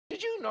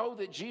you know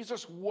that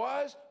Jesus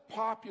was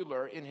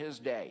popular in his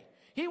day?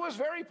 He was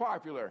very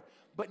popular,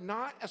 but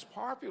not as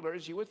popular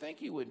as you would think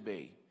he would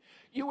be.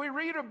 We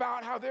read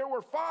about how there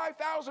were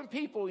 5,000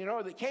 people,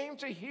 that came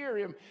to hear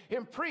him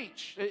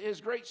preach his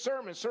great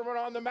Sermon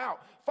on the Mount.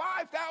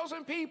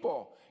 5,000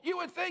 people. You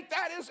would think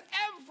that is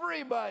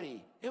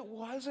everybody. It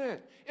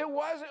wasn't. It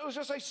wasn't. It was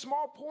just a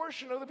small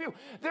portion of the people.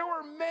 There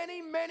were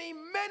many, many,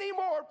 many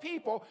more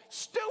people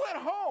still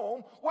at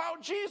home while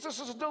Jesus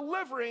is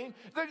delivering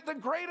the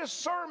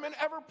greatest sermon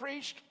ever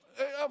preached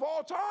of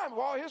all time, of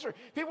all history.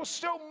 People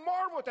still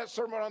marvel at that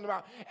Sermon on the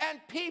Mount. And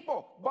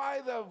people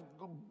by the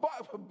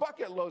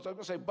bucket loads, I was going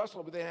to say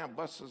busload, but they didn't have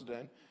buses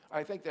then.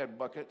 I think they had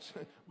buckets.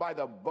 By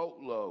the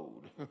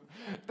boatload.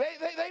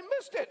 They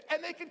missed it,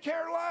 and they could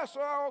care less.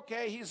 Oh,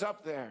 okay, he's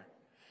up there.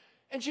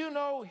 And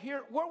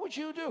here, what would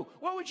you do?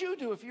 What would you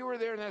do if you were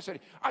there in that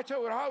city? I tell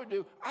you what I would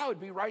do. I would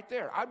be right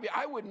there.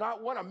 I would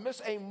not want to miss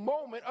a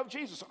moment of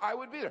Jesus. I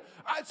would be there.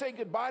 I'd say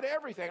goodbye to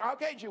everything.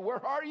 Okay,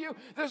 where are you?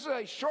 This is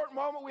a short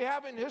moment we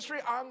have in history.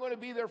 I'm going to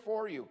be there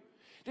for you.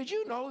 Did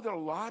you know that a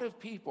lot of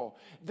people,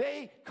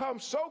 they come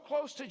so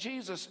close to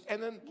Jesus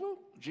and then, whoop,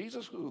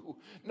 Jesus who?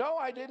 No,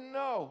 I didn't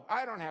know.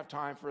 I don't have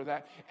time for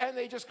that. And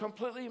they just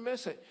completely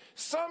miss it.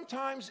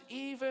 Sometimes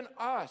even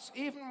us,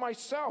 even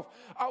myself,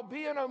 I'll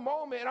be in a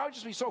moment and I'll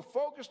just be so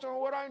focused on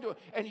what I'm doing.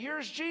 And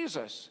here's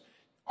Jesus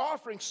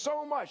offering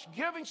so much,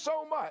 giving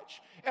so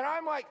much. And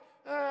I'm like,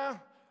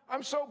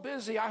 I'm so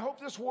busy. I hope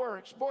this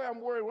works. Boy,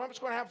 I'm worried. What's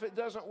going to happen if it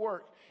doesn't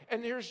work?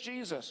 And here's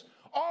Jesus.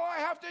 All I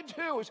have to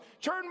do is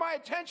turn my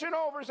attention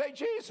over and say,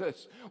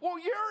 Jesus, well,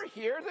 you're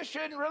here. This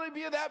shouldn't really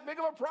be that big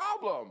of a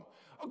problem.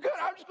 Oh, good,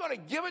 I'm just going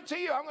to give it to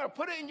you. I'm going to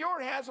put it in your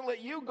hands and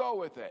let you go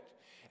with it.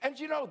 And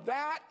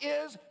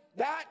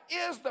that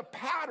is the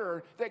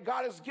pattern that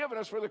God has given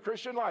us for the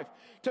Christian life.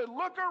 To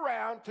look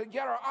around, to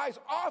get our eyes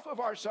off of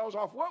ourselves,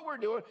 off what we're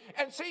doing,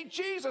 and see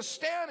Jesus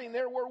standing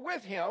there. We're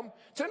with him.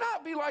 To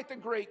not be like the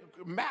great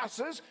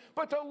masses,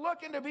 but to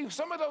look and to be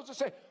some of those that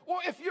say,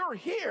 well, if you're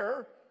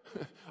here,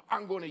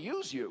 I'm going to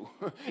use you.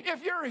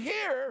 If you're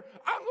here,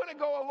 I'm going to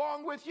go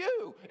along with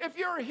you. If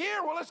you're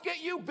here, well, let's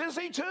get you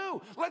busy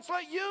too. Let's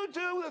let you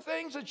do the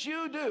things that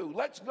you do.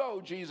 Let's go,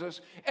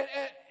 Jesus. And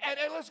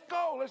let's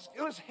go.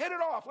 Let's hit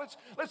it off.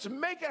 Let's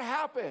make it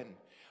happen.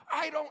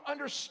 I don't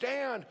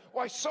understand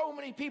why so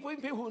many people,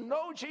 even people who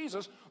know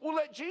Jesus, will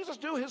let Jesus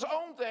do his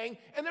own thing,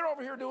 and they're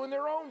over here doing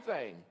their own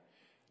thing.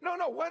 No,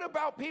 what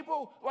about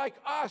people like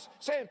us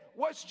saying,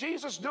 what's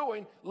Jesus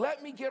doing?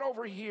 Let me get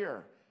over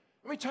here.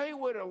 Let me tell you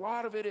what a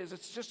lot of it is.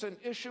 It's just an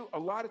issue a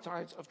lot of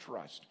times of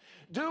trust.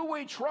 Do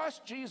we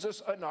trust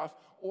Jesus enough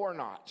or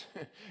not?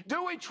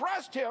 Do we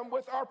trust him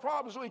with our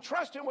problems? Do we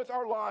trust him with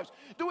our lives?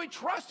 Do we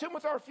trust him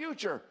with our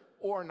future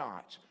or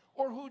not?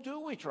 Or who do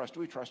we trust? Do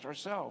we trust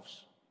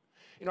ourselves?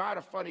 I had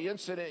a funny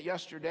incident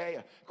yesterday.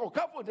 A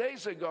couple of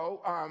days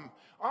ago,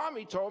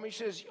 Ami told me,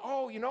 she says,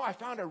 I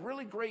found a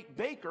really great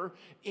baker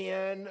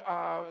in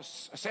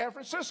San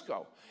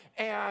Francisco.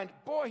 And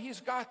boy, he's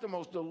got the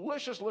most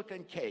delicious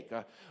looking cake,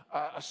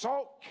 a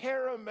salt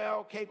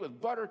caramel cake with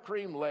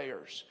buttercream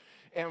layers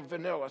and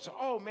vanilla. So,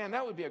 oh man,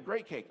 that would be a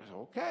great cake. I said,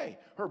 okay.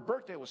 Her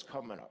birthday was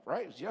coming up,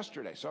 right? It was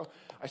yesterday. So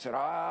I said,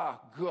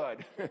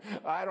 good.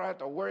 I don't have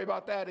to worry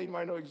about that anymore.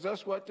 I know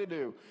just what to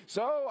do.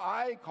 So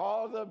I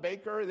called the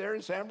baker there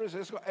in San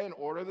Francisco and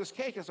ordered this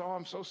cake. I said,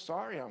 I'm so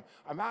sorry.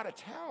 I'm out of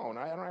town.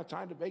 I don't have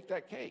time to bake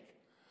that cake.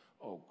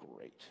 Oh,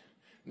 great.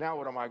 Now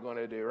what am I going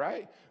to do,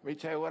 right? Let me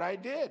tell you what I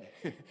did.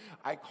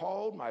 I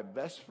called my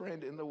best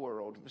friend in the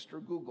world,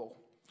 Mr. Google.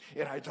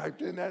 And I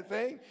typed in that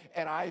thing,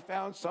 and I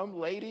found some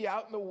lady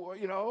out in the,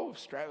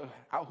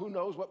 who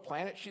knows what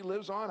planet she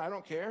lives on, I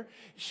don't care.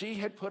 She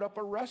had put up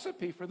a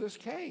recipe for this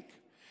cake.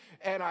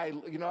 And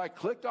I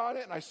clicked on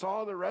it, and I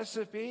saw the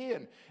recipe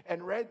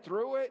and read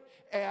through it.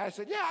 And I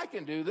said, yeah, I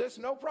can do this,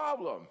 no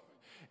problem.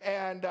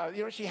 And,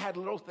 she had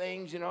little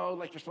things,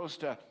 like you're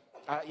supposed to,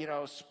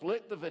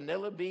 split the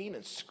vanilla bean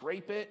and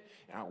scrape it.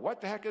 What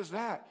the heck is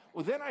that?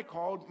 Well, then I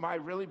called my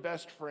really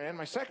best friend,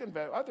 my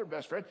other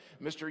best friend,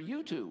 Mr.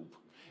 YouTube.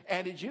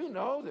 And did you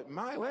know that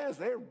my lads,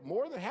 they're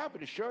more than happy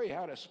to show you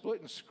how to split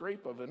and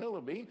scrape a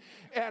vanilla bean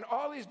and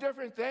all these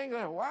different things.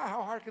 Wow,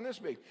 how hard can this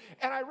be?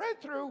 And I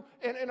read through,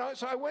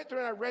 so I went through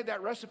and I read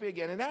that recipe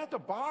again. And at the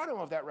bottom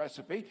of that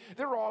recipe,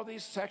 there were all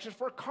these sections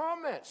for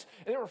comments.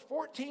 And there were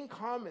 14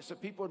 comments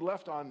that people had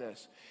left on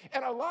this.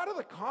 And a lot of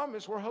the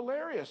comments were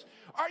hilarious.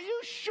 Are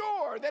you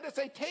sure that it's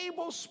a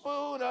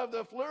tablespoon of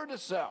the fleur de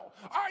sel?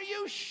 Are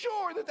you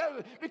sure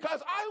that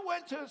because I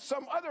went to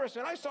some other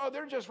restaurant, I saw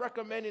they're just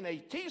recommending a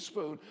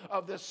teaspoon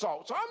of this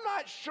salt. So I'm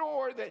not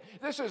sure that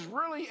this is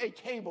really a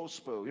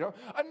tablespoon.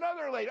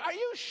 Another lady, are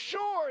you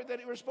sure that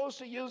we're supposed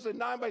to use the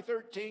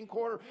 9x13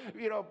 quarter,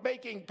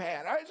 baking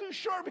pan? Are you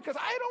sure? Because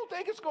I don't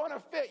think it's going to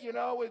fit,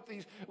 with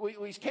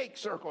these cake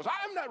circles.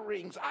 I'm not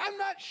rings. I'm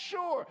not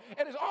sure.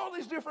 And there's all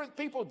these different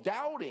people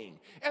doubting.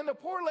 And the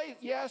poor lady,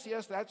 yes,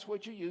 that's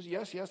what you use.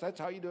 Yes, that's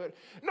how you do it.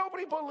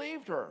 Nobody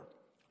believed her.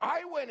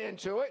 I went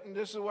into it, and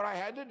this is what I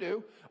had to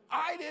do.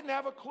 I didn't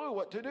have a clue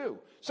what to do.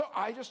 So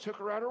I just took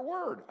her at her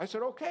word. I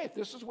said, okay, if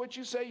this is what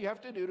you say you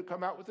have to do to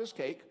come out with this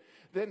cake,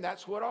 then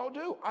that's what I'll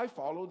do. I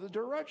followed the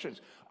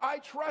directions. I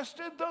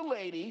trusted the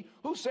lady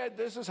who said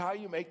this is how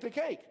you make the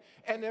cake.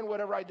 And then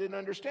whatever I didn't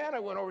understand, I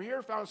went over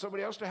here, found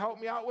somebody else to help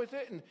me out with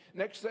it. And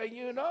next thing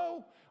you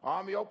know,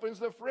 Ami opens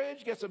the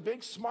fridge, gets a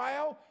big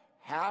smile.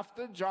 Half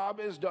the job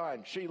is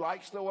done. She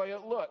likes the way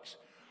it looks.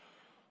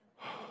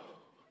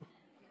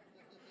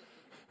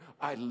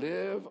 I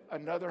live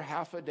another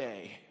half a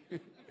day,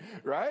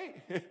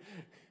 right?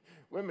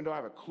 Women don't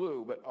have a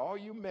clue, but all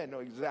you men know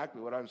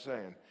exactly what I'm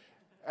saying.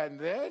 And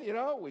then,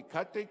 we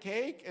cut the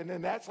cake, and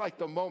then that's like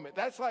the moment.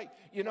 That's like,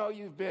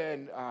 you've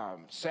been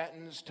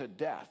sentenced to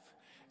death,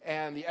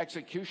 and the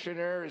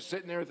executioner is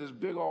sitting there with this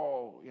big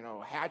old,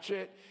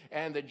 hatchet,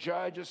 and the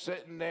judge is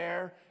sitting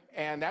there,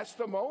 and that's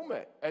the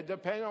moment. And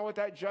depending on what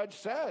that judge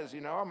says,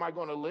 am I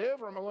going to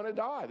live or am I going to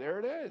die? There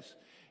it is,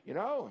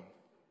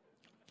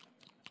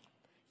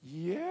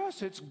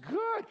 Yes, it's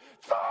good.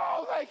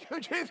 Oh, thank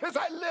you, Jesus.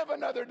 I live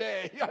another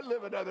day. I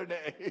live another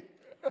day.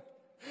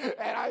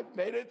 And I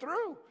made it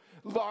through.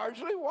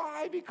 Largely,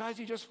 why? Because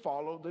you just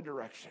followed the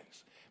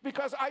directions.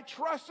 Because I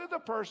trusted the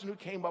person who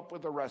came up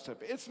with the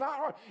recipe. It's not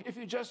hard if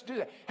you just do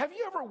that. Have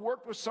you ever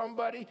worked with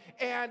somebody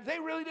and they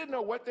really didn't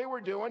know what they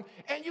were doing,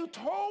 and you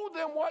told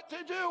them what to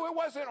do? It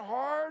wasn't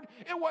hard.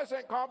 It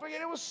wasn't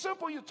complicated. It was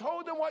simple. You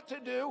told them what to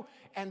do,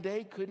 and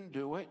they couldn't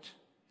do it.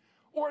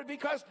 Or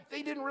because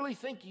they didn't really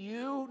think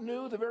you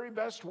knew the very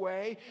best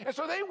way. And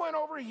so they went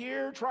over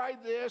here,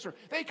 tried this, or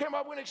they came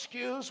up with an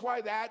excuse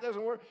why that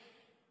doesn't work.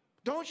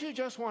 Don't you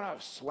just want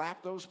to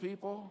slap those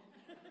people?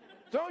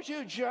 Don't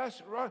you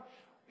just run?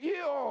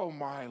 Oh,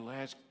 my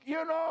Lance,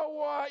 you know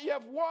what? You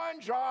have one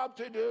job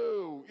to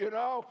do,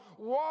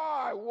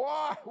 Why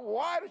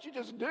don't you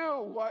just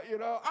do what,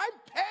 I'm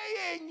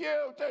paying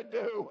you to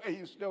do, and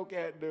you still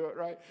can't do it,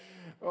 right?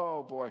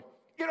 Oh, boy.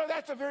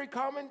 That's a very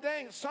common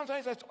thing.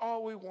 Sometimes that's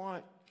all we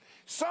want.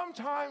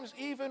 Sometimes,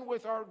 even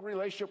with our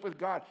relationship with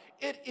God,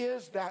 it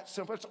is that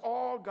simple. It's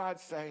all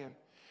God's saying.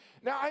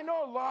 Now, I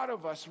know a lot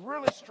of us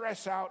really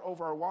stress out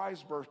over our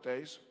wives'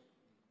 birthdays,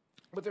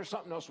 but there's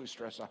something else we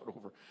stress out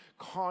over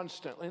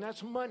constantly, and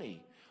that's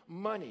money,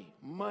 money,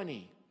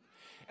 money.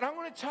 And I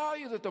want to tell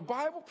you that the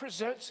Bible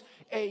presents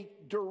a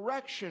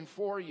direction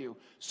for you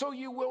so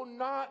you will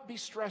not be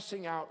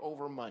stressing out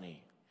over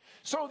money,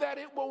 so that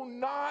it will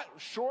not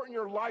shorten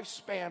your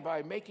lifespan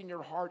by making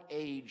your heart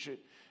age at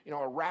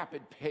a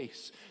rapid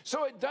pace,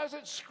 so it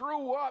doesn't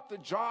screw up the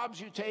jobs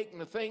you take and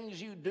the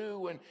things you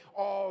do and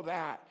all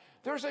that.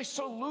 There's a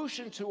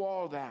solution to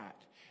all that.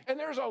 And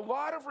there's a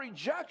lot of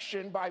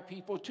rejection by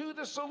people to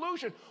the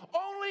solution,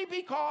 only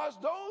because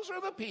those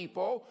are the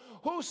people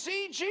who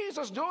see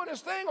Jesus doing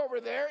his thing over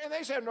there, and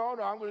they say, no,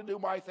 I'm going to do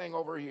my thing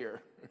over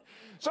here.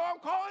 So I'm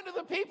calling to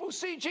the people who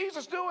see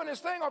Jesus doing his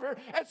thing over here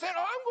and saying,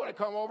 I'm going to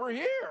come over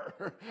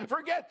here.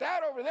 Forget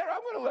that over there.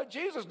 I'm going to let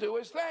Jesus do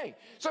his thing.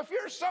 So if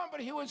you're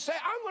somebody who would say,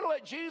 I'm going to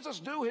let Jesus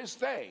do his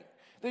thing,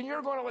 then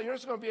you're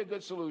just going to be a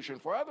good solution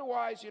for.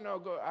 Otherwise,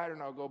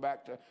 go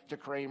back to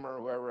Kramer,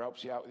 or whoever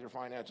helps you out with your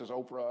finances,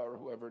 Oprah or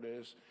whoever it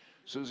is,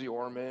 Susie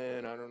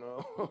Orman, I don't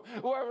know,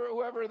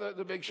 whoever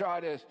the big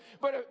shot is.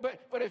 But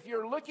if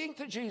you're looking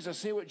to Jesus,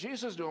 see what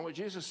Jesus is doing, what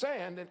Jesus is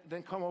saying,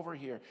 then come over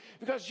here.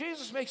 Because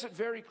Jesus makes it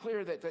very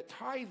clear that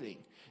tithing,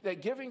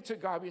 that giving to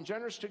God, being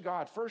generous to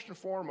God, first and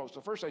foremost,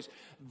 the first place,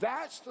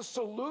 that's the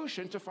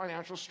solution to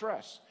financial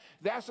stress.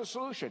 That's the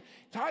solution.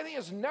 Tithing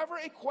is never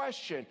a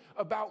question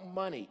about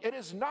money. It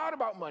is not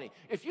about money.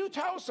 If you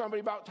tell somebody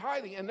about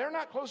tithing and they're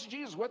not close to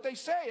Jesus, what they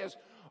say is,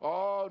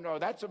 oh, no,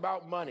 that's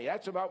about money.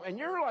 And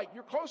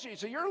you're close to you.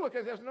 So you're looking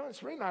at this. No,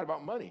 it's really not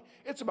about money.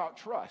 It's about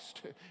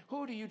trust.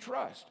 Who do you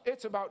trust?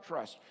 It's about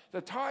trust.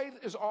 The tithe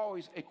is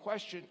always a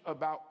question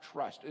about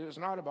trust. It is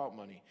not about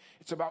money.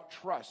 It's about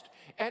trust.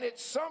 And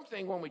it's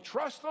something when we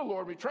trust the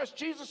Lord, we trust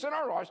Jesus in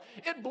our lives,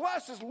 it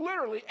blesses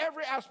literally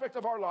every aspect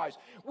of our lives.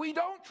 We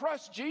don't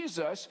trust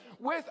Jesus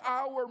with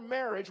our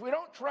marriage. We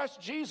don't trust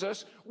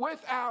Jesus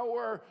with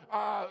our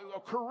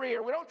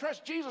career. We don't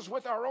trust Jesus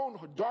with our own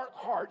dark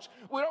hearts.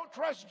 We don't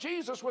trust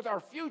Jesus with our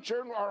future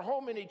and our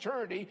home in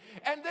eternity,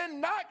 and then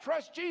not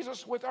trust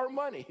Jesus with our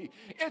money.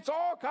 It's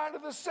all kind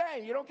of the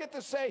same. You don't get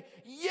to say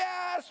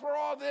yes for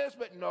all this,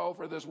 but no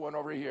for this one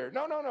over here.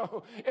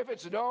 No. If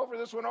it's no for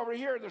this one over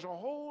here, there's a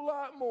whole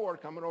lot more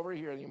coming over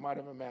here than you might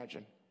have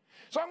imagined.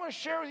 So I'm going to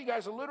share with you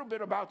guys a little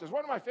bit about this.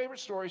 One of my favorite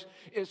stories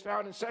is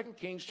found in 2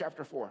 Kings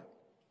chapter 4.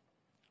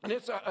 And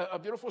it's a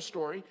beautiful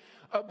story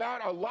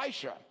about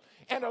Elisha.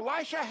 And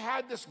Elisha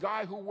had this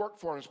guy who worked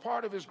for him as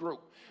part of his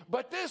group.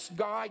 But this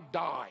guy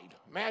died.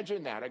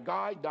 Imagine that, a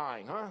guy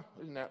dying, huh?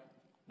 Isn't that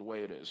the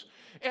way it is?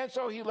 And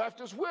so he left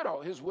his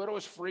widow. His widow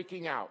is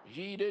freaking out.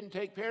 He didn't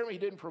take care of me. He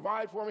didn't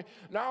provide for me.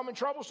 Now I'm in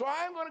trouble, so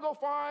I'm going to go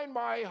find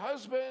my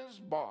husband's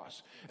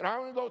boss. And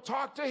I'm going to go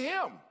talk to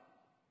him.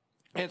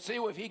 and see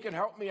if he can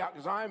help me out,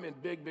 because I'm in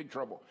big, big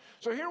trouble.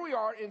 So here we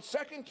are in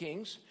 2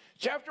 Kings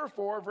chapter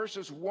 4,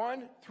 verses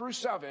 1 through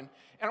 7.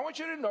 And I want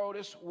you to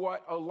notice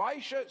what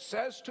Elisha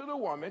says to the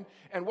woman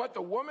and what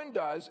the woman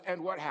does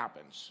and what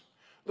happens.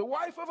 The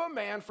wife of a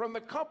man from the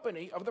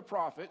company of the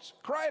prophets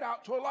cried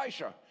out to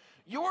Elisha,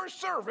 "Your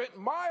servant,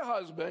 my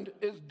husband,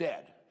 is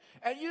dead,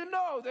 and you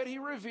know that he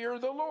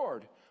revered the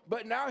Lord.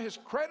 But now his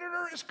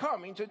creditor is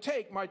coming to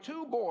take my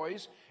 2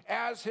 boys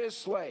as his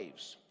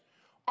slaves."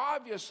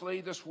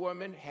 Obviously, this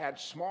woman had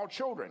small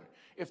children.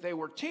 If they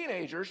were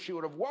teenagers, she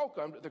would have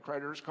welcomed the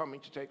creditors coming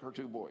to take her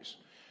 2 boys.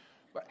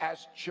 But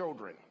as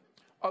children,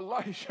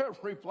 Elisha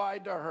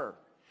replied to her,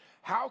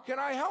 "How can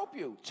I help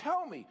you?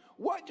 Tell me,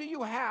 what do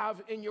you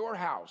have in your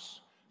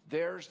house?"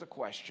 There's the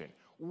question.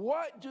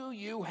 What do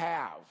you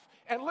have?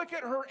 And look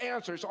at her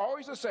answer. It's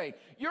always the same.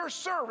 "Your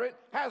servant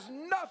has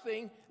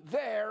nothing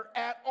there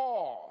at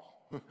all."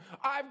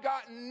 I've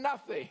got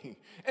nothing.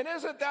 And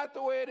isn't that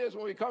the way it is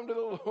when we come to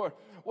the Lord?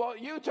 Well,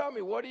 you tell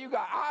me, what do you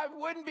got? I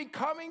wouldn't be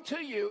coming to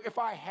you if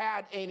I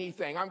had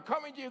anything. I'm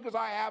coming to you because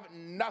I have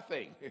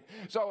nothing.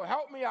 So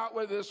help me out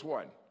with this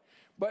one.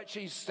 But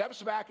she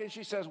steps back and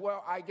she says,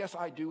 "Well, I guess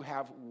I do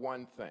have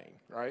one thing,"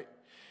 right?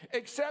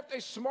 "Except a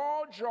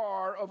small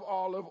jar of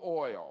olive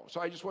oil."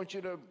 So I just want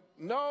you to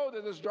know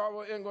that this jar of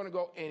oil isn't going to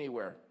go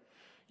anywhere.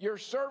 "Your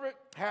servant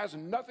has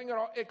nothing at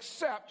all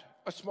except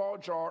a small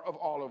jar of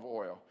olive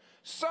oil."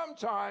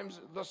 Sometimes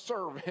the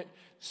servant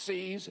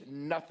sees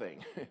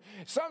nothing.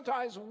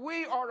 Sometimes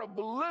we are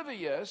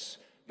oblivious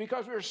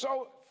because we're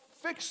so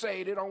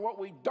fixated on what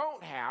we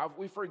don't have,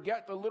 we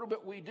forget the little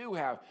bit we do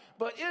have.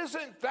 But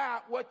isn't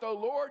that what the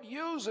Lord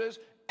uses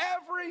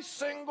every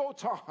single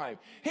time?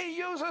 He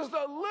uses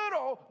the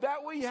little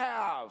that we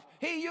have.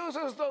 He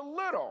uses the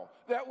little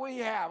that we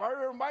have. I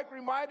remember Mike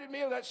reminded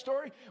me of that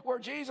story where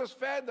Jesus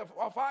fed the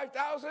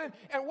 5,000,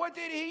 and what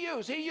did he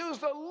use? He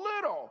used the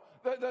little,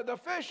 the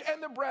fish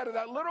and the bread of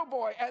that little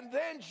boy, and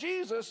then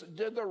Jesus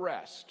did the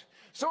rest.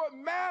 So it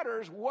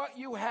matters what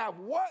you have.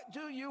 What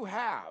do you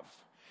have?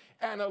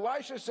 And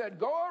Elisha said,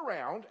 "Go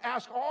around,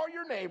 ask all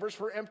your neighbors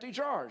for empty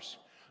jars.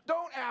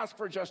 Don't ask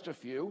for just a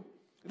few.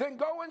 Then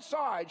go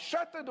inside,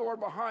 shut the door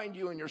behind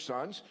you and your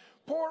sons,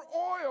 pour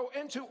oil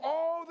into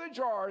all the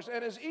jars,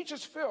 and as each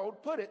is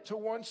filled, put it to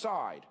one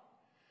side."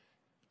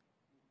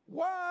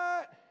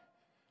 What?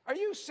 Are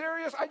you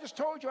serious? I just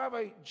told you I have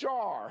a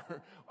jar,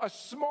 a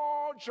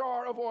small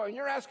jar of oil, and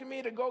you're asking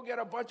me to go get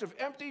a bunch of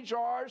empty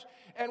jars?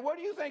 And what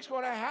do you think's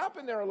going to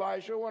happen there,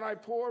 Elisha, when I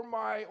pour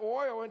my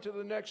oil into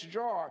the next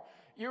jar?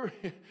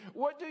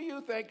 What do you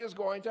think is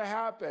going to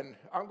happen?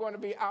 I'm going to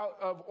be out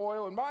of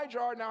oil in my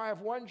jar. Now I have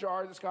one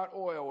jar that's got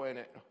oil in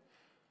it.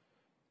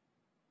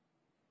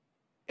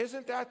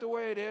 Isn't that the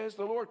way it is?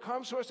 The Lord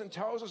comes to us and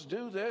tells us,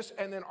 "Do this,"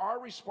 and then our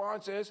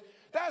response is,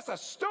 "That's the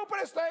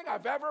stupidest thing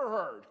I've ever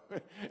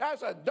heard. That's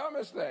the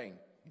dumbest thing."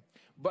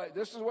 But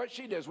this is what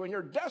she does. When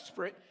you're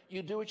desperate,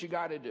 you do what you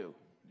got to do.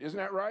 Isn't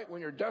that right? When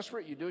you're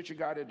desperate, you do what you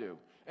got to do.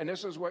 And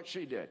this is what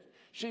she did.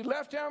 She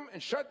left him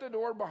and shut the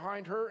door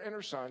behind her and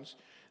her sons.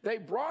 They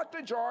brought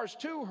the jars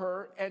to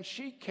her, and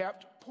she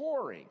kept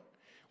pouring.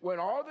 When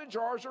all the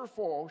jars are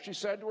full, she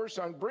said to her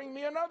son, "Bring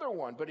me another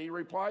one." But he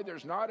replied,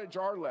 "There's not a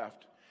jar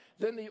left."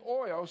 Then the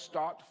oil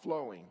stopped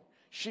flowing.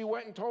 She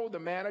went and told the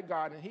man of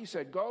God, and he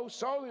said, "Go,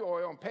 sell the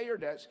oil and pay your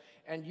debts,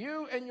 and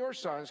you and your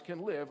sons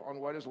can live on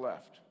what is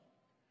left."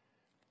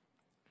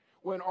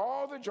 When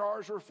all the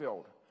jars were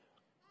filled,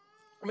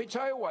 let me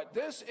tell you what,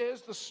 this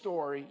is the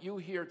story you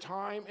hear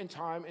time and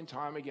time and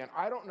time again.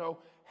 I don't know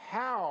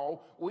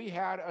how we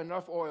had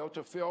enough oil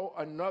to fill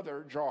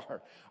another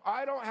jar.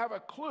 I don't have a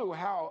clue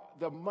how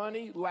the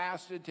money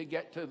lasted to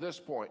get to this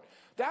point.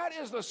 That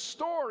is the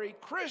story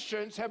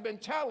Christians have been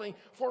telling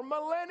for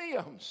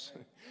millenniums.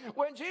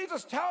 When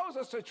Jesus tells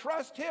us to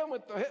trust him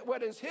with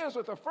what is his,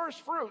 with the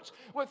first fruits,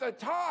 with the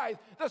tithe,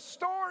 the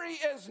story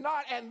is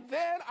not, "And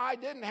then I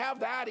didn't have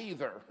that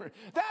either."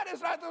 That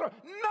is not the story.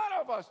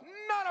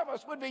 None of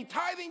us would be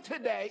tithing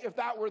today if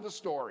that were the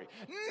story.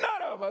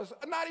 None of us,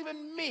 not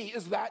even me,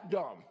 is that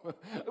dumb.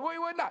 We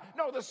would not.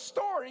 No, the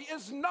story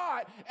is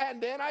not,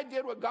 "And then I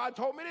did what God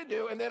told me to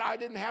do, and then I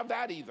didn't have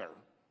that either."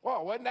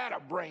 Well, wasn't that a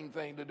brain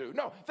thing to do?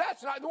 No,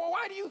 that's not. Well,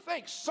 why do you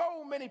think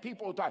so many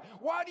people tithe?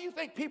 Why do you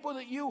think people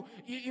that you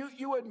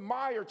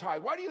admire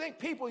tithe? Why do you think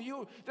people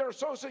that are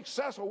so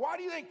successful? Why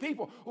do you think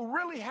people who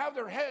really have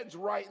their heads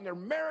right and their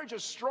marriage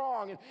is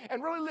strong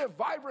and really live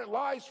vibrant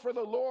lives for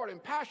the Lord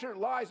and passionate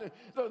lives, and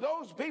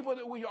those people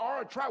that we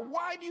are attracted,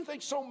 why do you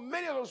think so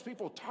many of those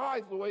people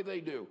tithe the way they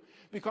do?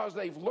 Because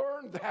they've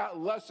learned that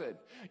lesson.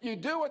 You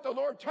do what the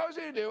Lord tells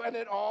you to do, and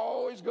it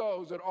always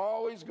goes, it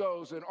always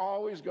goes, it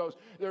always goes.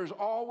 There's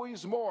always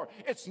always more.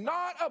 It's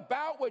not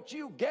about what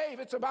you gave.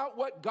 It's about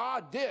what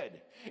God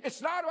did.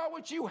 It's not about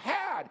what you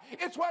had.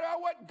 It's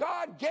about what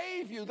God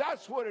gave you.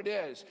 That's what it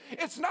is.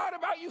 It's not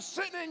about you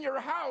sitting in your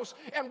house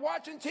and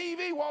watching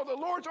TV while the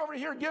Lord's over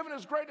here giving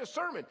his greatest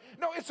sermon.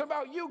 No, it's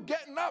about you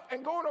getting up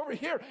and going over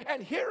here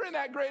and hearing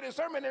that greatest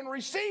sermon and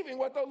receiving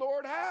what the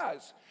Lord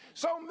has.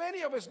 So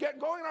many of us get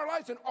going in our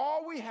lives and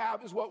all we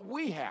have is what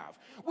we have.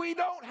 We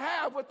don't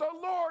have what the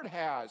Lord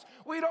has.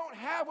 We don't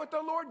have what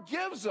the Lord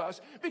gives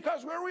us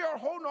because where we are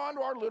holding on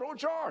to our little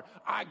jar.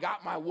 I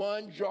got my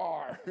one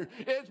jar.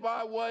 It's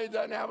my one. It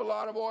doesn't have a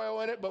lot of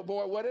oil in it, but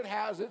boy, what it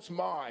has, it's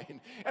mine.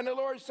 And the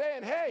Lord's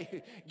saying,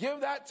 hey,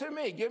 give that to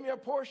me. Give me a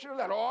portion of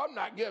that. Oh, I'm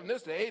not giving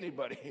this to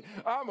anybody.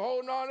 I'm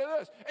holding on to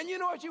this. And you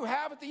know what you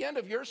have at the end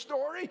of your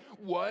story?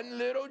 One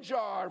little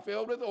jar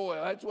filled with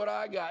oil. That's what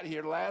I got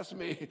here. Last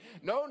me.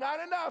 No, not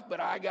enough, but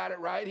I got it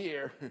right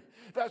here.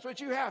 That's what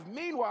you have.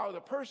 Meanwhile,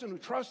 the person who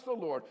trusts the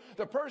Lord,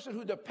 the person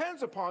who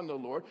depends upon the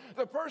Lord,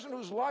 the person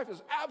whose life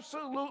is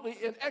absolutely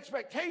in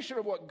expectation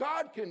of what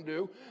God can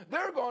do,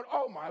 they're going,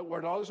 oh my,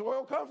 where'd all this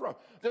oil come from?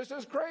 This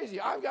is crazy.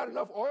 I've got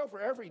enough oil for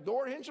every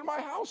door hinge in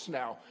my house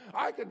now.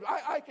 I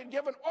could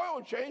give an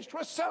oil change to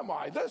a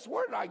semi.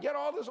 Where did I get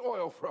all this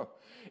oil from?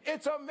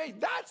 It's amazing.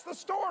 That's the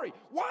story.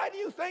 Why do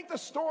you think the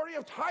story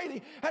of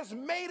tithing has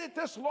made it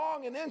this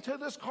long and into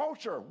this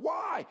culture?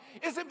 Why?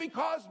 Is it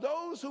because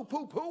those who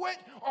poo-poo it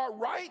are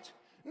right?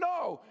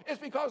 No, it's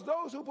because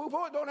those who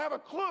poo-poo it don't have a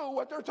clue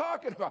what they're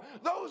talking about.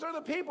 Those are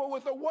the people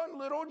with the one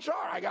little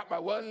jar. I got my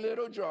one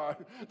little jar.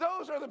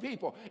 Those are the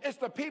people. It's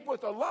the people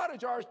with a lot of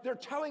jars. They're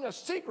telling a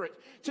secret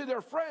to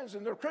their friends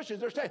and their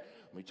Christians. They're saying,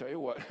 let me tell you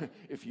what,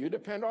 if you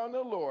depend on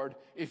the Lord,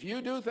 if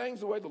you do things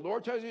the way the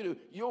Lord tells you to,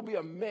 you'll be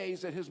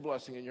amazed at his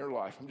blessing in your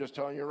life. I'm just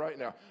telling you right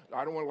now.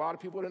 I don't want a lot of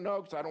people to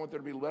know because I don't want there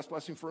to be less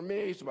blessing for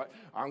me. But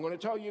I'm going to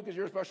tell you because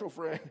you're a special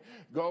friend.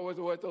 Go with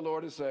what the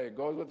Lord is saying.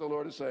 Go with what the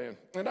Lord is saying.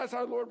 And that's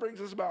how the Lord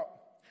brings us about.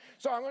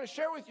 So I'm going to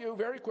share with you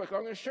very quickly.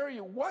 I'm going to share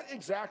you what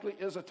exactly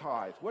is a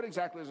tithe. What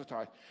exactly is a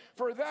tithe?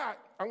 For that,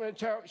 I'm going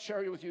to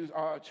share with you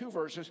two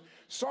verses.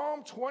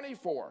 Psalm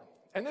 24.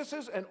 And this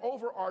is an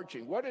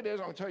overarching. What it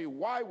is, I'm going to tell you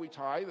why we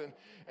tithe,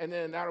 and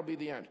then that'll be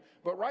the end.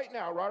 But right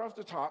now, right off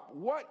the top,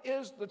 what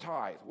is the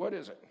tithe? What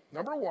is it?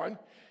 Number one,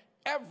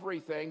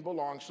 everything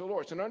belongs to the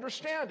Lord. It's an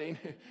understanding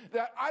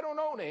that I don't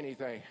own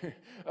anything.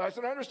 It's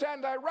an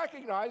understanding that I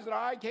recognize that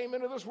I came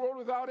into this world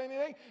without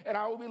anything, and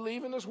I will be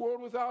leaving this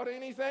world without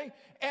anything,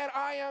 and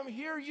I am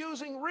here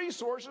using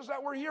resources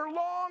that were here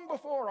long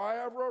before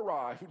I ever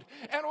arrived,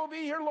 and will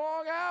be here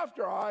long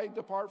after I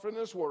depart from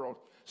this world.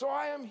 So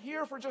I am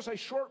here for just a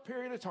short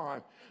period of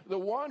time. The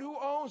one who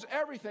owns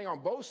everything on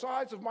both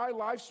sides of my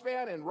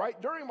lifespan and right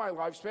during my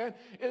lifespan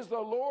is the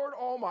Lord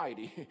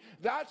Almighty.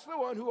 That's the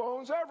one who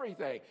owns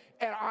everything.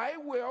 And I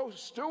will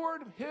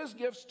steward his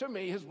gifts to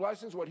me, his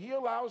blessings, what he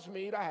allows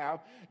me to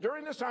have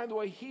during this time the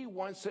way he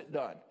wants it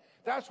done.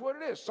 That's what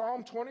it is.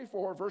 Psalm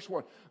 24, verse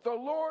 1.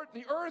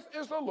 The earth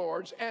is the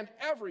Lord's and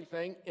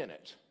everything in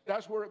it.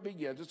 That's where it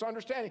begins. It's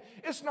understanding.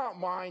 It's not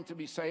mine to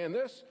be saying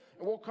this.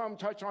 And we'll come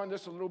touch on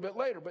this a little bit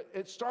later. But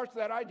it starts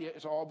with that idea.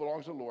 It all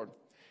belongs to the Lord.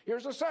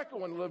 Here's the second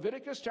one.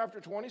 Leviticus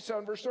chapter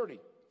 27, verse 30.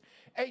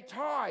 A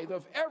tithe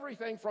of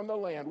everything from the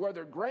land,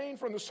 whether grain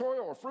from the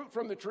soil or fruit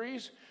from the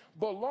trees,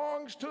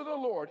 belongs to the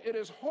Lord. It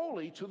is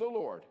holy to the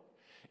Lord.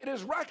 It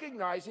is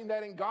recognizing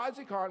that in God's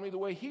economy, the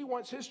way he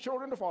wants his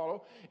children to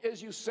follow is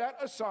you set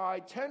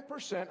aside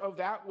 10% of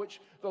that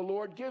which the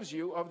Lord gives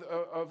you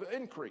of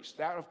increase,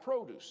 that of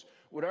produce.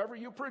 Whatever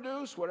you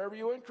produce, whatever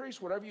you increase,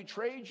 whatever you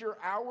trade your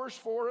hours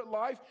for at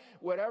life,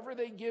 whatever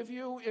they give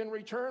you in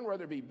return,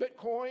 whether it be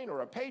Bitcoin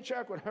or a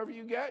paycheck, whatever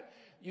you get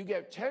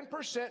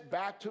 10%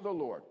 back to the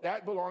Lord.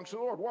 That belongs to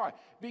the Lord. Why?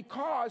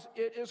 Because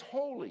it is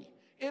holy.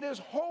 It is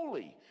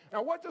holy.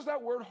 Now, what does that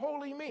word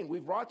holy mean?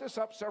 We've brought this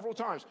up several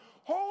times.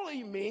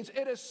 Holy means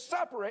it is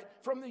separate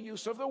from the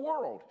use of the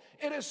world.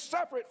 It is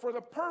separate for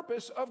the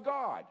purpose of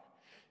God.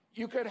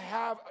 You could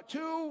have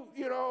two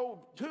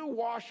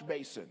wash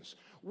basins.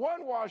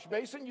 One wash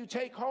basin you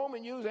take home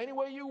and use any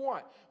way you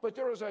want. But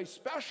there was a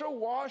special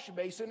wash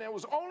basin that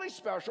was only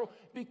special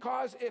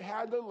because it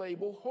had the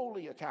label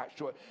holy attached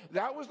to it.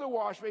 That was the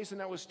wash basin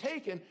that was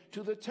taken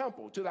to the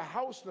temple, to the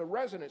house, the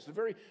residence, the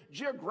very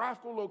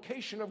geographical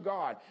location of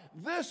God.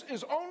 This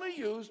is only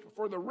used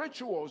for the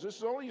rituals. This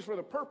is only used for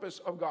the purpose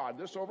of God,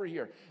 this over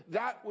here.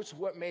 That was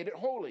what made it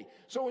holy.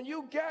 So when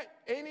you get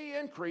any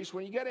increase,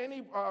 when you get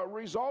any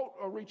result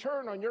or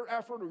return on your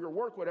effort or your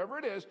work, whatever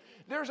it is,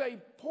 there's a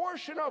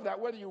portion of that,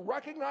 whether you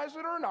recognize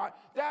it or not,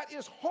 that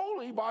is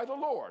holy by the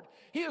Lord.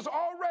 He has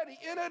already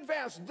in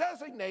advance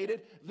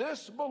designated,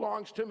 this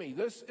belongs to me,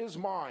 this is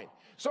mine.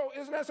 So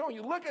isn't that so? When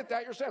you look at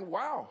that, you're saying,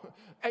 wow,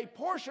 a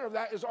portion of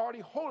that is already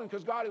holy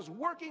because God is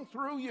working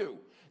through you.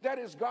 That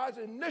is God's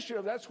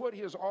initiative. That's what he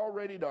has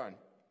already done.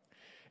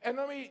 And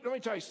let me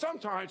tell you,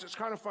 sometimes it's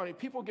kind of funny.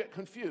 People get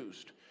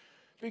confused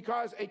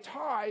because a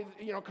tithe,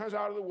 comes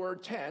out of the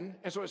word 10,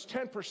 and so it's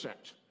 10%.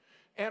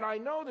 And I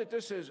know that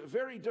this is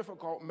very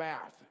difficult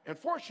math. And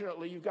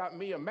fortunately, you've got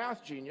me, a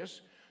math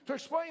genius, to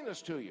explain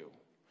this to you.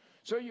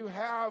 So you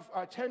have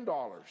 $10.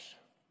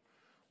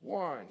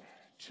 1,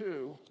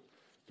 2,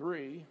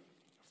 3,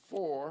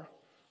 4,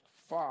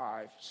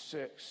 5,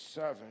 6,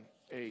 7,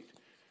 8,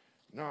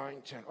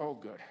 9, 10. Oh,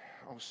 good.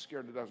 I'm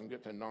scared it doesn't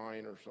get to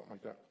 9 or something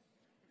like that.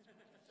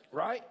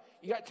 Right?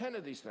 You got 10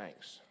 of these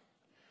things.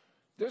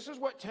 This is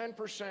what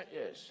 10%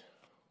 is.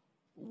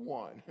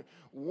 1.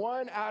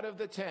 1 out of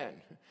the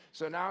 10.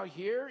 So now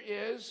here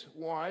is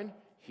 1.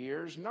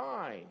 Here's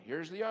 9.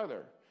 Here's the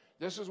other.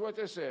 This is what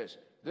this is.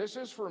 This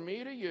is for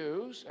me to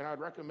use, and I'd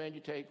recommend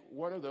you take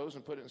one of those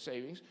and put it in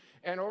savings.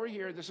 And over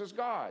here, this is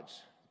God's.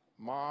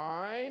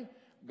 Mine,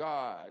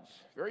 God's.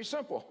 Very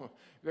simple.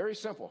 Very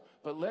simple.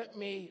 But let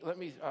me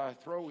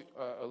throw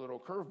a little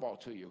curveball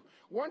to you.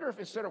 Wonder if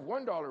instead of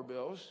 $1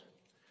 bills,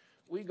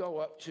 we go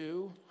up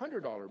to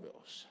 $100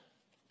 bills.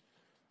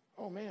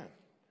 Oh, man.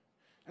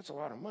 That's a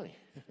lot of money.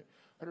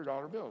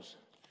 $100 bills.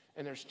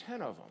 And there's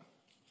 10 of them.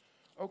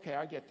 Okay,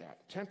 I get that.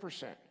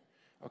 10%.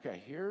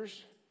 Okay,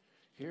 here's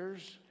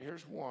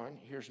 1.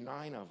 Here's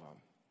 9 of them.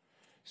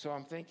 So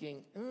I'm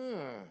thinking,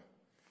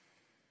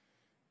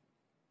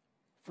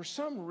 for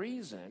some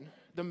reason,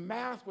 the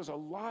math was a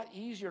lot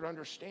easier to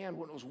understand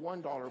when it was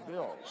 $1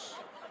 bills.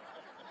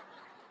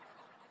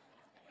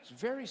 It's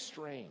very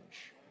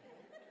strange.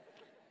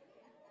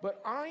 But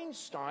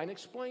Einstein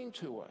explained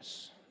to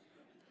us,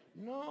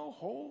 no,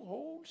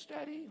 hold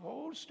steady,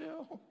 hold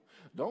still.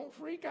 Don't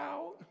freak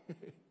out.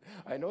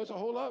 I know it's a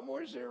whole lot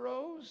more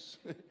zeros.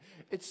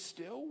 It's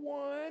still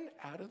 1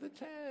 out of the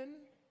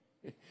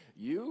 10.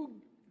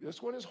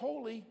 This one is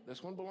holy.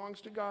 This one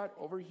belongs to God.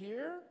 Over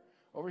here,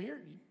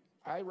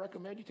 I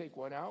recommend you take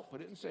 1 out,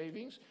 put it in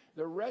savings.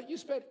 The rest you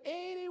spend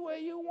any way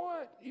you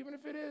want, even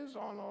if it is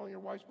on all your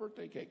wife's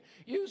birthday cake.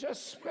 You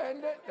just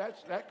spend it.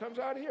 That comes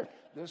out of here.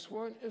 This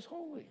one is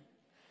holy.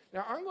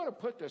 Now I'm going to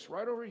put this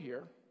right over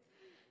here,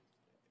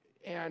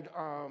 and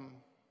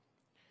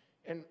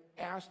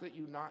ask that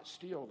you not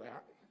steal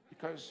that,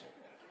 because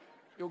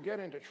you'll get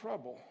into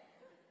trouble,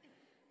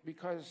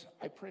 because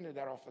I printed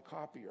that off the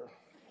copier.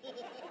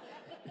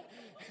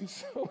 And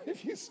so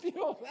if you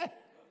steal that,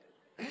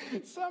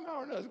 somehow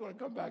or another it's going to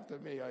come back to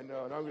me, I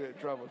know, and I'm going to get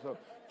in trouble. So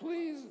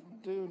please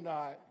do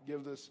not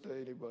give this to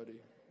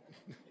anybody,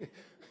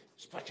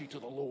 especially to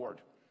the Lord.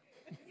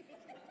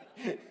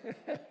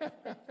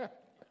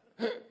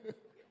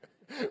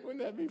 Wouldn't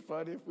that be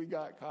funny if we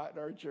got caught in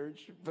our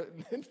church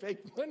putting in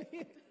fake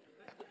money?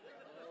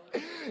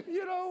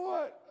 You know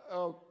what?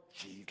 Oh,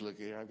 geez, look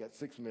here. I've got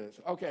 6 minutes.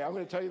 Okay, I'm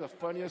going to tell you the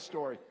funniest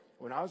story.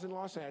 When I was in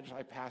Los Angeles,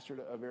 I pastored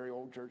a very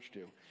old church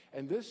too.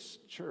 And this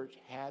church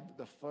had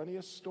the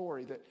funniest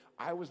story that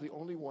I was the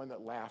only one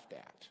that laughed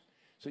at.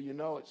 So you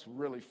know it's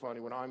really funny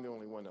when I'm the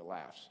only one that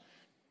laughs,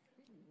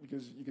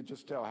 because you could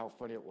just tell how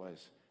funny it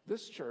was.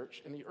 This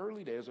church, in the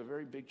early days, was a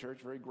very big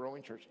church, very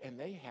growing church, and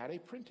they had a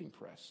printing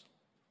press.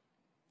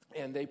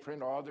 And they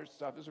print all their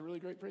stuff. It was a really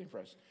great printing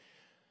press.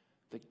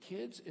 The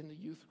kids in the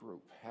youth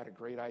group had a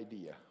great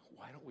idea.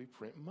 Why don't we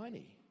print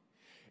money?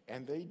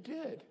 And they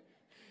did.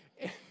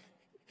 And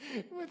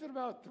within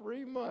about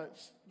 3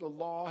 months, the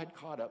law had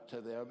caught up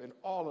to them, and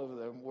all of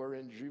them were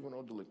in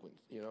juvenile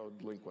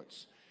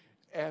delinquents.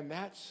 And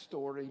that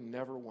story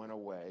never went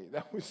away.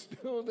 That was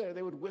still there.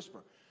 They would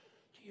whisper,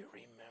 do you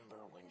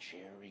remember when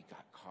Jerry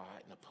got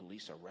caught and the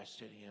police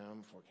arrested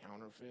him for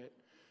counterfeit?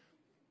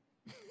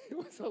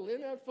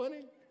 Isn't that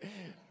funny?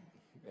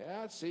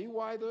 Yeah, see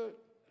why you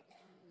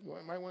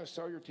might want to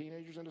sell your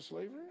teenagers into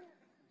slavery?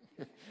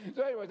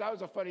 So anyway, that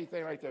was a funny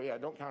thing right there. Yeah,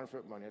 don't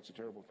counterfeit money. It's a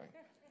terrible thing.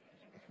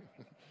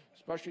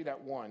 Especially that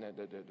one,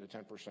 the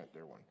 10%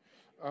 there one.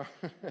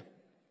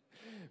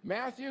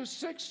 Matthew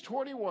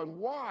 6:21.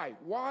 Why?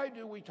 Why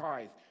do we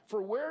tithe?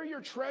 For where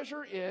your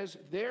treasure is,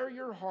 there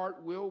your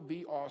heart will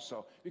be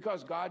also.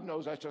 Because God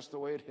knows that's just the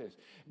way it is.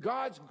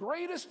 God's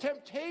greatest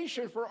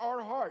temptation for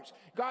our hearts,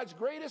 God's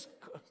greatest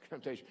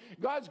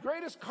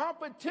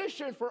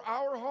competition for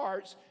our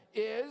hearts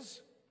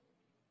is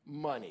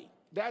money.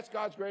 That's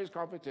God's greatest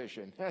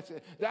competition. That's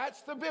it.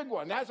 That's the big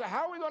one. That's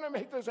how are we going to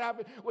make this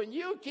happen? When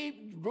you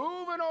keep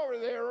moving over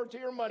there to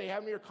your money,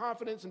 having your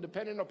confidence and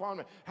depending upon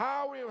it,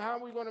 how are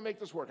we going to make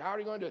this work? How are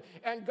you going to do it?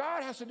 And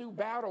God has to do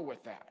battle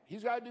with that.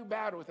 He's got to do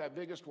battle with that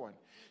biggest one.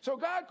 So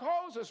God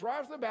calls us right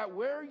off the bat,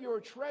 where your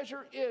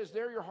treasure is,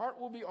 there your heart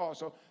will be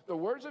also. The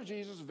words of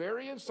Jesus,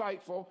 very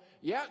insightful.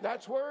 Yeah,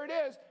 that's where it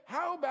is.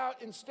 How about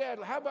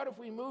if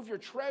we move your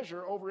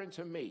treasure over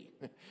into me?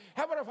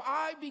 How about if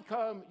I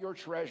become your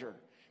treasure?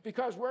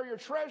 Because where your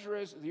treasure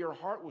is, your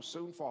heart will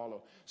soon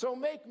follow. So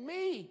make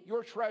me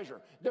your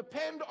treasure.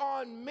 Depend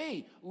on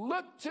me.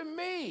 Look to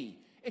me.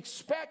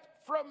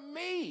 Expect from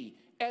me.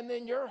 And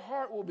then your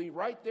heart will be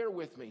right there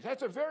with me.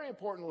 That's a very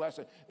important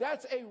lesson.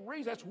 That's a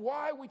reason. That's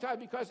why we tithe,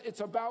 because it's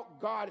about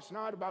God. It's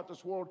not about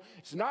this world.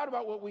 It's not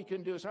about what we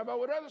can do. It's not about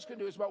what others can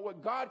do. It's about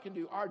what God can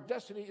do. Our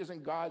destiny is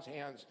in God's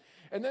hands.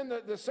 And then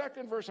the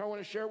second verse I want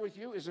to share with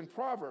you is in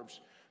Proverbs.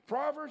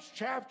 Proverbs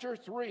chapter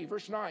 3,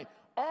 verse 9.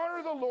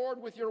 Honor the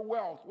Lord with your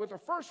wealth, with the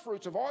first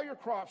fruits of all your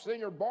crops. Then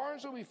your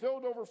barns will be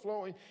filled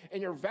overflowing,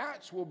 and your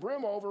vats will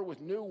brim over with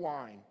new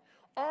wine.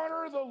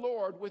 Honor the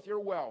Lord with your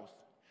wealth.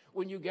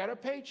 When you get a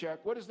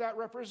paycheck, what does that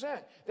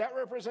represent? That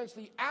represents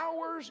the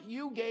hours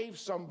you gave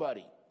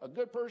somebody. A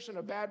good person,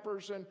 a bad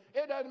person,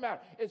 it doesn't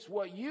matter. It's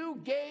what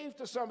you gave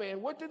to somebody.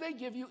 And what did they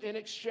give you in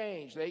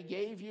exchange? They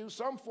gave you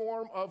some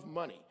form of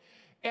money.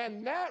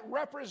 And that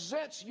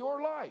represents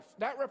your life.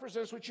 That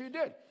represents what you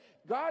did.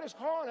 God is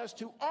calling us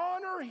to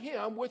honor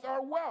him with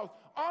our wealth.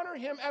 Honor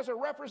him as a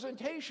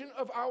representation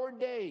of our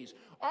days.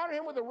 Honor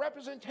him with a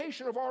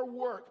representation of our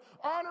work.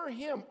 Honor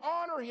him,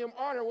 honor him,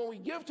 honor. When we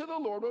give to the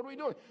Lord, what are we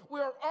doing? We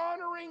are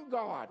honoring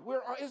God.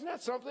 Isn't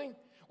that something?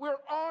 We're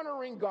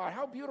honoring God.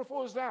 How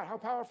beautiful is that? How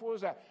powerful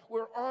is that?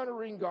 We're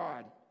honoring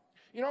God.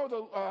 You know,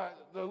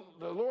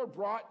 the Lord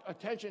brought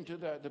attention to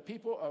the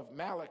people of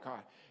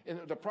Malachi, and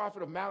the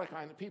prophet of Malachi,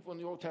 and the people in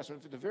the Old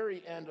Testament at the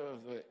very end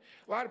of it.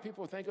 A lot of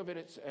people think of it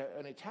as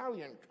an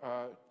Italian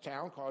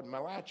town called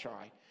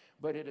Malachi,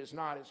 but it is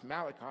not. It's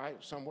Malachi,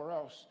 somewhere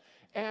else.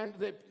 And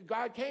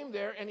God came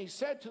there, and he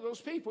said to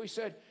those people, he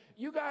said,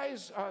 you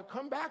guys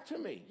come back to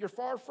me. You're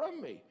far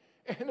from me.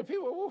 And the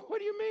people, well, what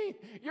do you mean?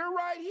 You're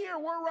right here.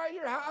 We're right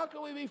here. How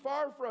can we be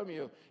far from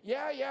you?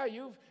 Yeah,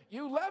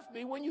 you left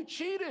me when you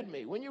cheated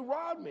me, when you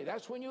robbed me.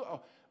 That's when you,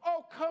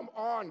 oh, come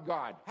on,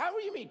 God. How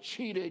do you mean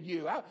cheated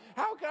you?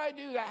 How can I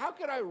do that? How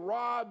can I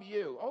rob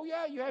you? Oh,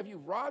 yeah,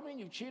 you've robbed me and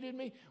you've cheated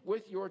me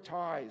with your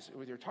tithes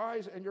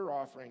and your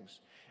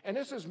offerings. And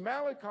this is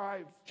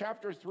Malachi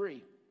chapter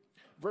 3.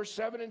 Verse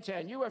 7 and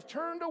 10, you have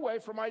turned away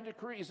from my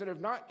decrees and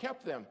have not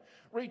kept them.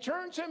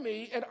 Return to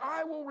me, and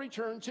I will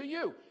return to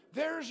you.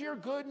 There's your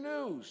good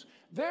news.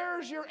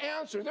 There's your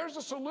answer. There's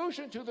a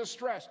solution to the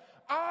stress.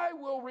 I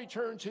will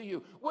return to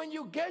you. When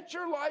you get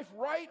your life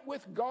right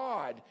with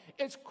God,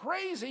 it's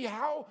crazy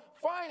how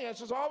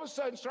finances all of a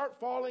sudden start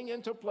falling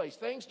into place.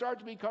 Things start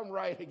to become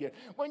right again.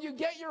 When you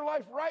get your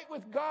life right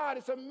with God,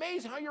 it's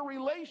amazing how your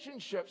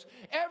relationships,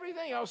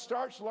 everything else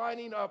starts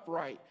lining up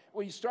right.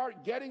 When you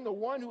start getting the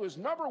one who is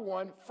number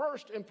one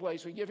first in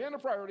place, we give him the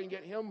priority and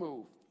get him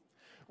moved.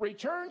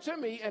 Return to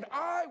me, and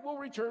I will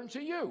return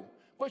to you.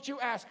 But you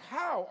ask,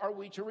 how are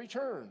we to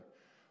return?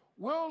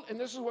 And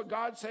this is what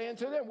God's saying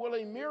to them, will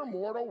a mere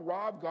mortal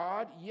rob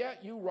God?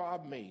 Yet you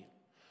rob me.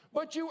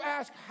 But you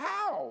ask,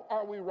 how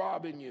are we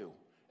robbing you?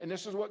 And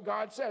this is what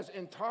God says,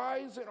 in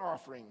tithes and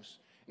offerings.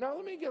 Now,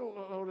 let me get a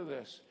load of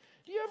this.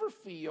 Do you ever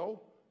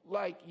feel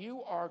like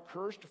you are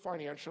cursed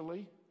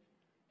financially?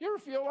 You ever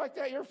feel like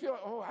that? You ever feel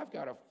like, oh, I've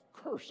got a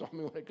curse on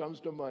me when it comes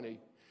to money.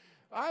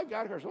 I've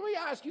got a curse. Let me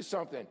ask you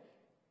something.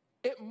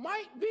 It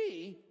might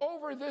be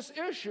over this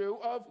issue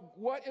of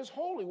what is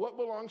holy, what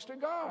belongs to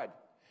God.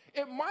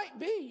 It might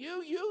be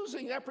you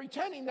using that,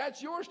 pretending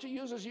that's yours to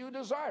use as you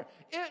desire.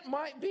 It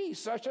might be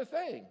such a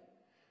thing.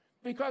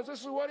 Because this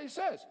is what he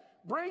says.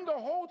 Bring the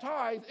whole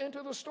tithe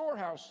into the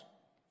storehouse,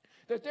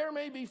 that there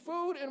may be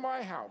food in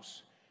my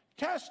house.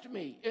 Test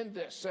me in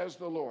this, says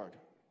the Lord.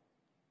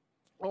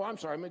 Oh, I'm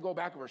sorry, let me go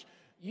back a verse.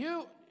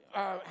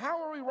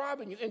 How are we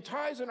robbing you? In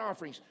tithes and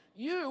offerings.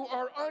 You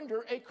are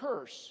under a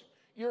curse.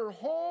 Your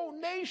whole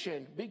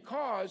nation,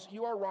 because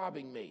you are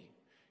robbing me.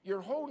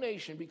 Your whole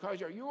nation, because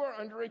you are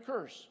under a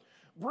curse.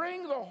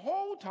 Bring the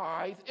whole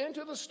tithe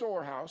into the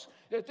storehouse,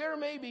 that there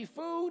may be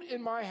food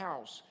in my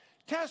house.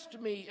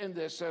 Test me in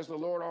this, says the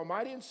Lord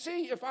Almighty, and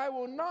see if I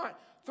will not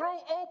throw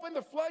open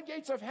the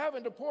floodgates of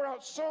heaven to pour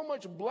out so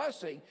much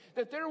blessing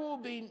that there will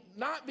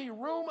not be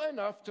room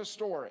enough to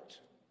store it.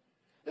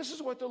 This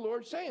is what the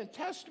Lord's saying.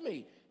 Test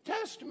me,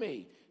 test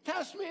me,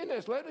 test me in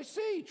this. Let us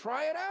see,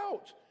 try it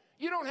out.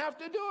 You don't have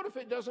to do it if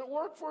it doesn't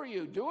work for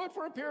you. Do it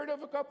for a period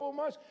of a couple of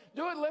months.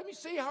 Do it. Let me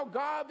see how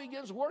God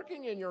begins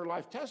working in your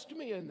life. Test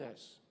me in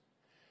this.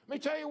 Let me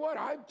tell you what,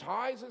 I've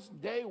tithes since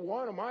day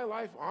one of my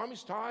life.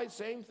 Amish tithes,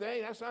 same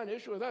thing. That's not an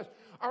issue with us.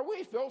 Are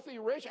we filthy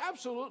rich?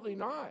 Absolutely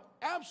not.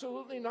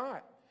 Absolutely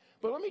not.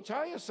 But let me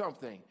tell you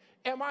something.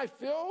 Am I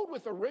filled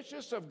with the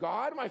richness of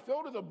God? Am I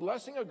filled with the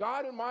blessing of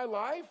God in my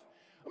life?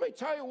 Let me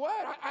tell you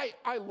what,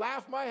 I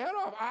laugh my head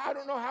off. I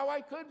don't know how I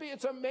could be.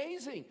 It's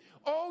amazing.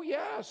 Oh,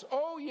 yes.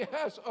 Oh,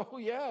 yes. Oh,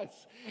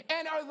 yes.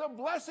 And are the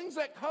blessings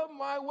that come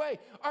my way,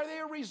 are they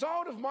a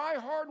result of my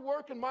hard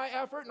work and my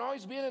effort and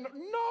always being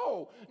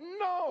No,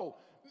 no.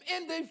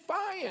 In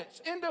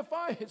defiance,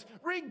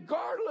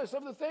 regardless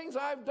of the things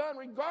I've done,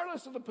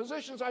 regardless of the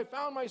positions I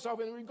found myself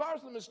in,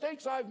 regardless of the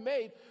mistakes I've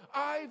made,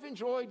 I've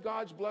enjoyed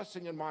God's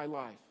blessing in my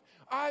life.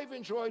 I've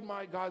enjoyed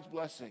God's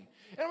blessing.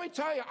 And let me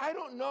tell you, I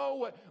don't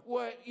know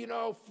what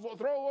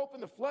throw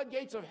open the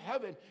floodgates of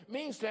heaven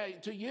means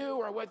to you,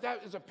 or what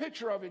that is a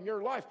picture of in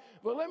your life.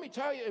 But let me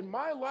tell you, in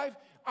my life,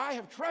 I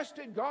have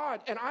trusted God,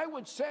 and I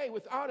would say,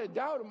 without a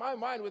doubt in my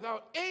mind,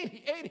 without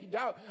any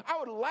doubt, I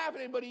would laugh at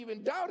anybody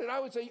even doubted. I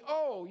would say,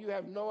 oh, you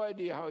have no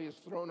idea how he has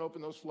thrown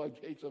open those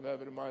floodgates of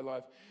heaven in my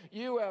life.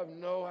 You have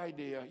no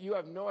idea. You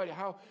have no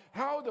idea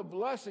how the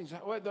blessings,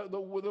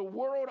 the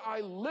world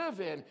I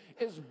live in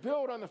is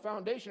built on the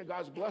foundation of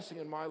God's blessing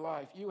in my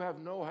life. You have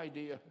no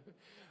idea.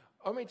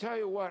 Let me tell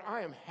you what,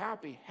 I am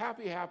happy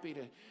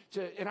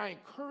to, and I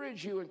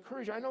encourage you,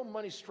 I know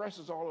money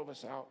stresses all of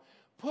us out,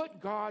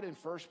 Put God in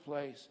first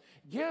place.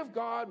 Give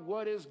God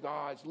what is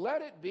God's.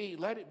 Let it be.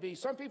 Let it be.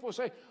 Some people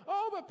say,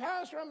 oh, but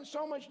Pastor, I'm in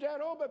so much debt.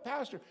 Oh, but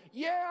Pastor,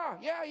 yeah.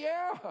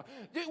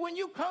 When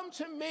you come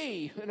to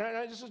me, and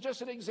this is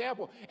just an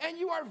example, and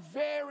you are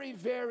very,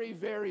 very,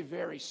 very,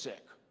 very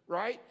sick,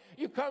 right?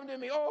 You come to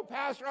me, oh,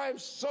 Pastor, I am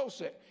so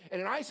sick. And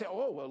then I say,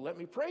 oh, well, let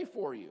me pray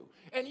for you.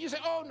 And you say,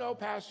 oh, no,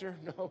 Pastor,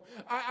 no,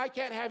 I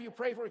can't have you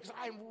pray for me because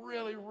I'm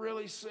really,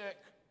 really sick.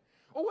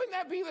 Well, wouldn't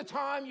that be the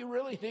time you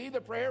really need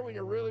the prayer when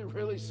you're really,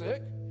 really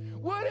sick?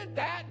 Wouldn't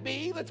that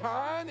be the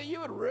time that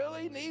you would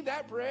really need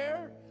that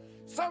prayer?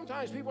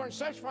 Sometimes people are in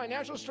such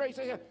financial straits,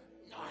 they say,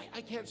 no, I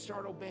can't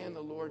start obeying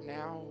the Lord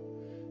now.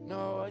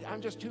 No,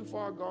 I'm just too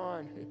far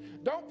gone.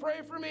 Don't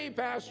pray for me,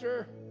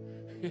 Pastor.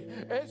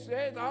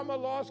 I'm a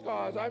lost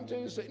cause. I'm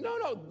too sick.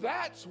 No,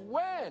 that's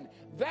when.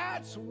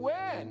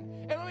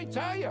 And let me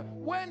tell you,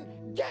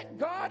 get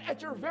God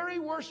at your very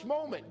worst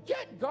moment.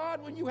 Get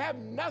God when you have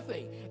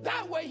nothing.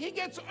 That way he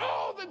gets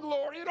all the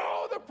glory and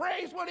all the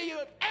praise when he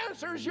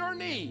answers your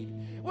need.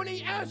 When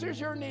he answers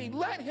your need,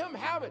 let him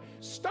have it.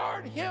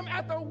 Start him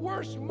at the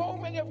worst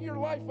moment of your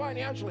life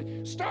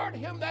financially. Start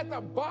him at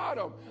the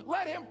bottom.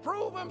 Let him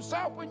prove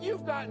himself when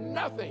you've got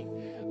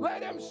nothing.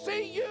 Let him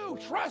see you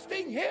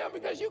trusting him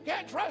because you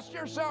can't trust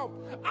yourself.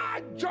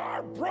 A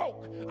jar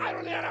broke. I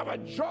don't even have a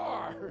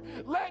jar.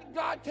 Let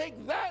God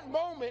take that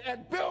moment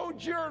and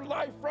build your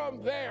life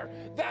from there.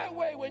 That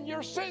way, when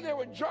you're sitting there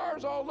with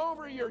jars all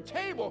over your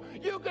table,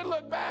 you can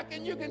look back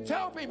and you can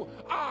tell people,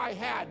 I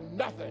had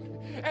nothing.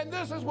 And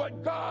this is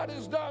what God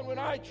has done when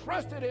I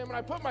trusted him and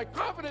I put my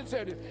confidence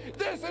in him.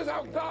 This is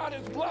how God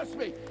has blessed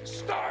me.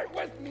 Start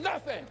with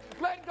nothing.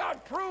 Let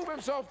God prove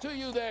himself to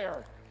you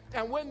there.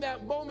 And when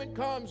that moment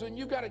comes and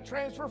you've got to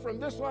transfer from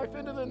this life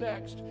into the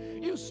next,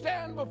 you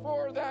stand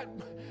before that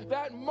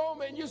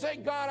moment and you say,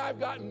 God, I've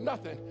got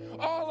nothing.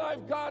 All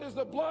I've got is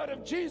the blood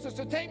of Jesus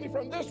to take me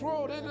from this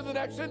world into the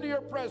next, into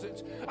your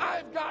presence.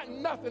 I've got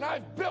nothing.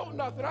 I've built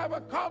nothing. I've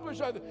accomplished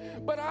nothing.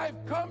 But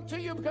I've come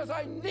to you because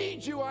I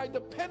need you. I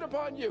depend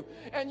upon you.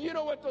 And you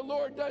know what the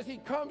Lord does? He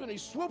comes and he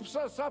swoops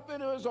us up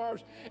into his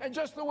arms. And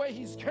just the way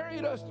he's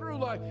carried us through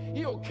life,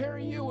 he'll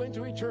carry you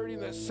into eternity in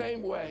the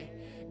same way.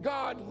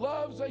 God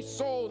loves a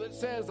soul that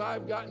says,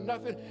 I've got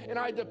nothing and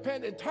I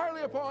depend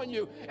entirely upon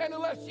you. And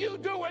unless you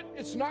do it,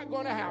 it's not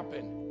going to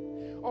happen.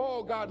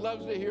 Oh, God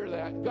loves to hear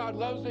that. God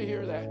loves to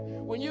hear that.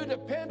 When you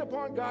depend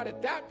upon God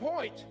at that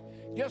point,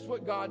 guess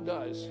what God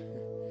does?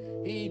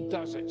 He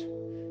does it.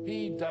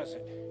 He does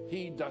it.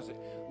 He does it.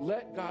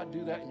 Let God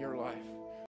do that in your life.